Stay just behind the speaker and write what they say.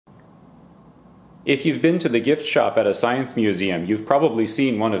If you've been to the gift shop at a science museum, you've probably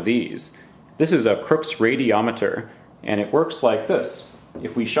seen one of these. This is a Crookes radiometer, and it works like this.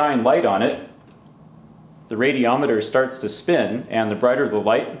 If we shine light on it, the radiometer starts to spin, and the brighter the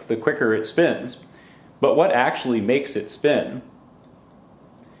light, the quicker it spins. But what actually makes it spin?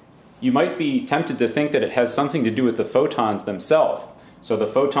 You might be tempted to think that it has something to do with the photons themselves. So the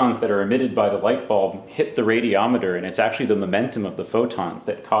photons that are emitted by the light bulb hit the radiometer, and it's actually the momentum of the photons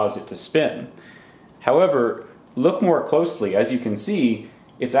that cause it to spin. However, look more closely. As you can see,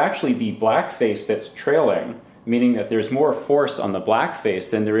 it's actually the black face that's trailing, meaning that there's more force on the black face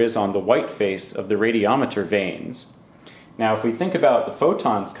than there is on the white face of the radiometer vanes. Now, if we think about the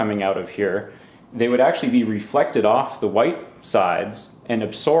photons coming out of here, they would actually be reflected off the white sides and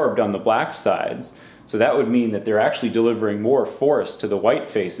absorbed on the black sides. So that would mean that they're actually delivering more force to the white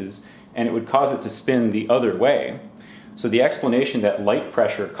faces, and it would cause it to spin the other way. So the explanation that light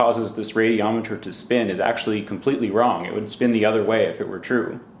pressure causes this radiometer to spin is actually completely wrong. It would spin the other way if it were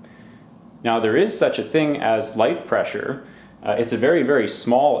true. Now, there is such a thing as light pressure. It's a very, very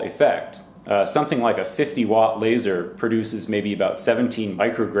small effect. Something like a 50-watt laser produces maybe about 17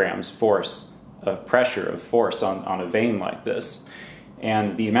 micrograms of pressure on a vane like this.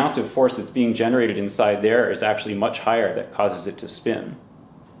 And the amount of force that's being generated inside there is actually much higher that causes it to spin.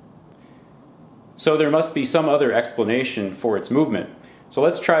 So there must be some other explanation for its movement. So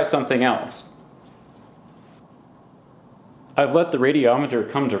let's try something else. I've let the radiometer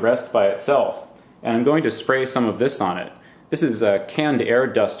come to rest by itself, and I'm going to spray some of this on it. This is a canned air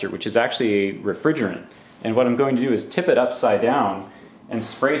duster, which is actually a refrigerant. And what I'm going to do is tip it upside down and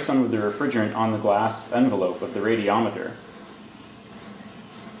spray some of the refrigerant on the glass envelope of the radiometer.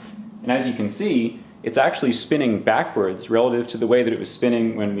 And as you can see, it's actually spinning backwards relative to the way that it was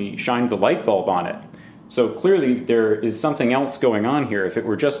spinning when we shined the light bulb on it. So clearly there is something else going on here. If it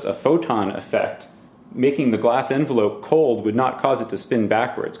were just a photon effect, making the glass envelope cold would not cause it to spin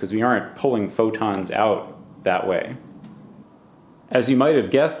backwards, because we aren't pulling photons out that way. As you might have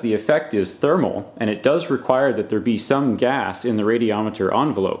guessed, the effect is thermal, and it does require that there be some gas in the radiometer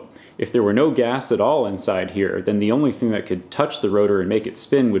envelope. If there were no gas at all inside here, then the only thing that could touch the rotor and make it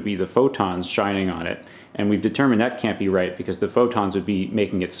spin would be the photons shining on it. And we've determined that can't be right, because the photons would be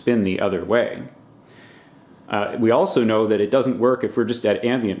making it spin the other way. We also know that it doesn't work if we're just at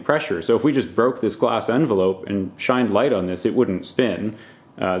ambient pressure. So if we just broke this glass envelope and shined light on this, it wouldn't spin.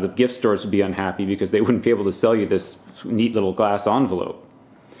 The gift stores would be unhappy because they wouldn't be able to sell you this neat little glass envelope.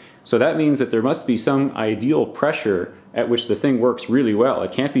 So that means that there must be some ideal pressure at which the thing works really well.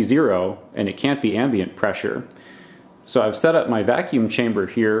 It can't be zero, and it can't be ambient pressure. So I've set up my vacuum chamber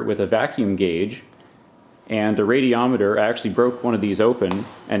here with a vacuum gauge and a radiometer. I actually broke one of these open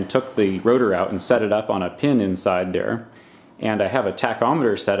and took the rotor out and set it up on a pin inside there. And I have a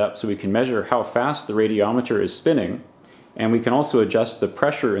tachometer set up so we can measure how fast the radiometer is spinning. And we can also adjust the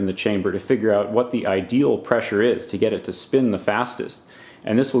pressure in the chamber to figure out what the ideal pressure is to get it to spin the fastest.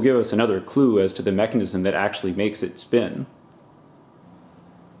 And this will give us another clue as to the mechanism that actually makes it spin.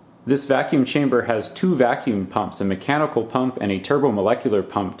 This vacuum chamber has two vacuum pumps, a mechanical pump and a turbomolecular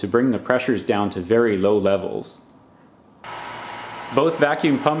pump, to bring the pressures down to very low levels. Both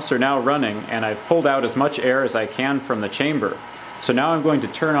vacuum pumps are now running, and I've pulled out as much air as I can from the chamber. So now I'm going to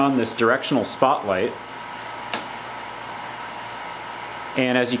turn on this directional spotlight.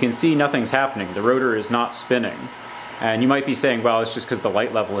 And as you can see, nothing's happening. The rotor is not spinning. And you might be saying, well, it's just because the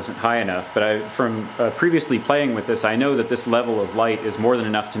light level isn't high enough. But from previously playing with this, I know that this level of light is more than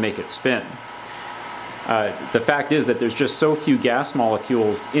enough to make it spin. The fact is that there's just so few gas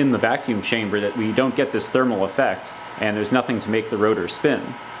molecules in the vacuum chamber that we don't get this thermal effect, and there's nothing to make the rotor spin.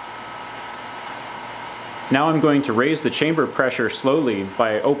 Now I'm going to raise the chamber pressure slowly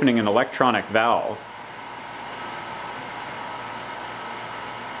by opening an electronic valve.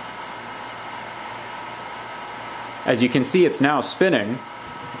 As you can see, it's now spinning.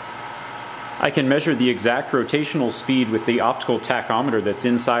 I can measure the exact rotational speed with the optical tachometer that's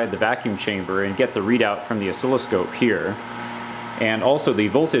inside the vacuum chamber and get the readout from the oscilloscope here. And also the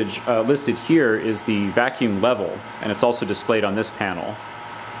voltage listed here is the vacuum level, and it's also displayed on this panel.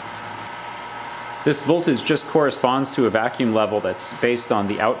 This voltage just corresponds to a vacuum level that's based on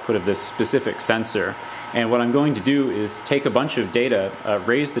the output of this specific sensor. And what I'm going to do is take a bunch of data,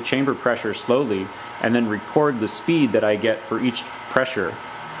 raise the chamber pressure slowly, and then record the speed that I get for each pressure.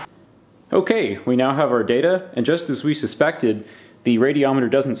 Okay, we now have our data, and just as we suspected, the radiometer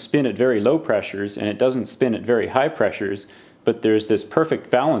doesn't spin at very low pressures, and it doesn't spin at very high pressures, but there's this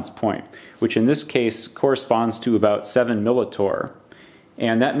perfect balance point, which in this case corresponds to about 7 millitorr.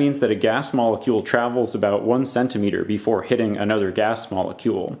 And that means that a gas molecule travels about 1 centimeter before hitting another gas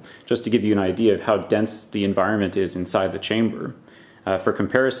molecule, just to give you an idea of how dense the environment is inside the chamber. For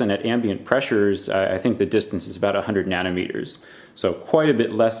comparison, at ambient pressures, I think the distance is about 100 nanometers, so quite a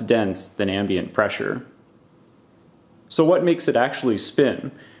bit less dense than ambient pressure. So what makes it actually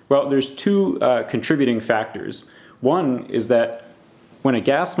spin? Well, there's two contributing factors. One is that when a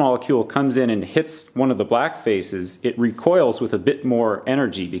gas molecule comes in and hits one of the black faces, it recoils with a bit more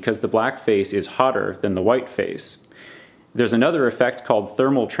energy because the black face is hotter than the white face. There's another effect called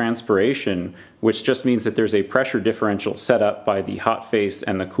thermal transpiration, which just means that there's a pressure differential set up by the hot face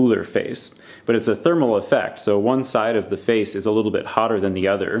and the cooler face. But it's a thermal effect, so one side of the face is a little bit hotter than the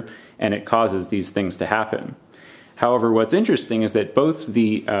other, and it causes these things to happen. However, what's interesting is that both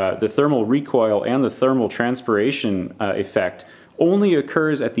the thermal recoil and the thermal transpiration effect only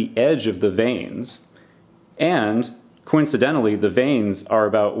occurs at the edge of the vanes, and coincidentally the vanes are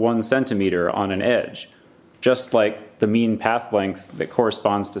about 1 centimeter on an edge, just like the mean path length that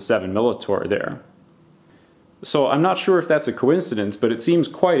corresponds to 7 millitorr there. So I'm not sure if that's a coincidence, but it seems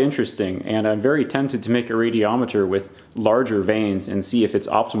quite interesting, and I'm very tempted to make a radiometer with larger vanes and see if its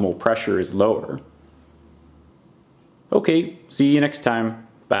optimal pressure is lower. Okay, see you next time.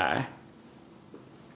 Bye.